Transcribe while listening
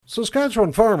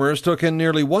Saskatchewan farmers took in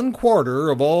nearly 1/4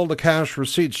 of all the cash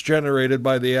receipts generated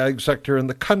by the ag sector in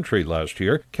the country last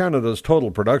year. Canada's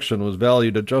total production was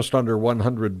valued at just under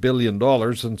 $100 billion,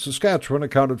 and Saskatchewan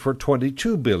accounted for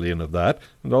 $22 billion of that,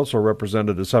 and also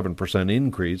represented a 7%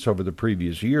 increase over the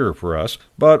previous year for us.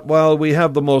 But while we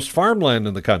have the most farmland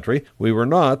in the country, we were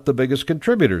not the biggest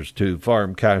contributors to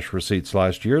farm cash receipts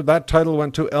last year. That title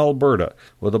went to Alberta,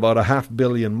 with about $500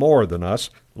 million more than us,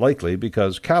 likely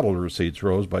because cattle receipts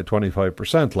rose by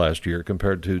 25% last year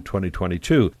compared to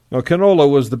 2022. Now, canola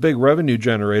was the big revenue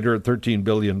generator at $13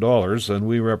 billion, and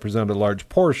we represent a large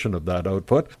portion of that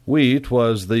output. Wheat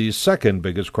was the second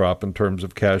biggest crop in terms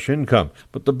of cash income.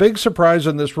 But the big surprise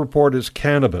in this report is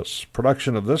cannabis.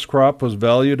 Production of this crop was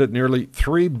valued at nearly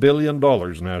 $3 billion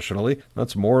nationally.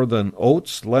 That's more than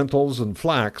oats, lentils, and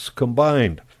flax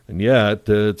combined. And yet,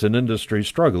 it's an industry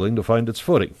struggling to find its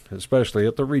footing, especially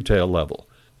at the retail level.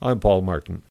 I'm Paul Martin.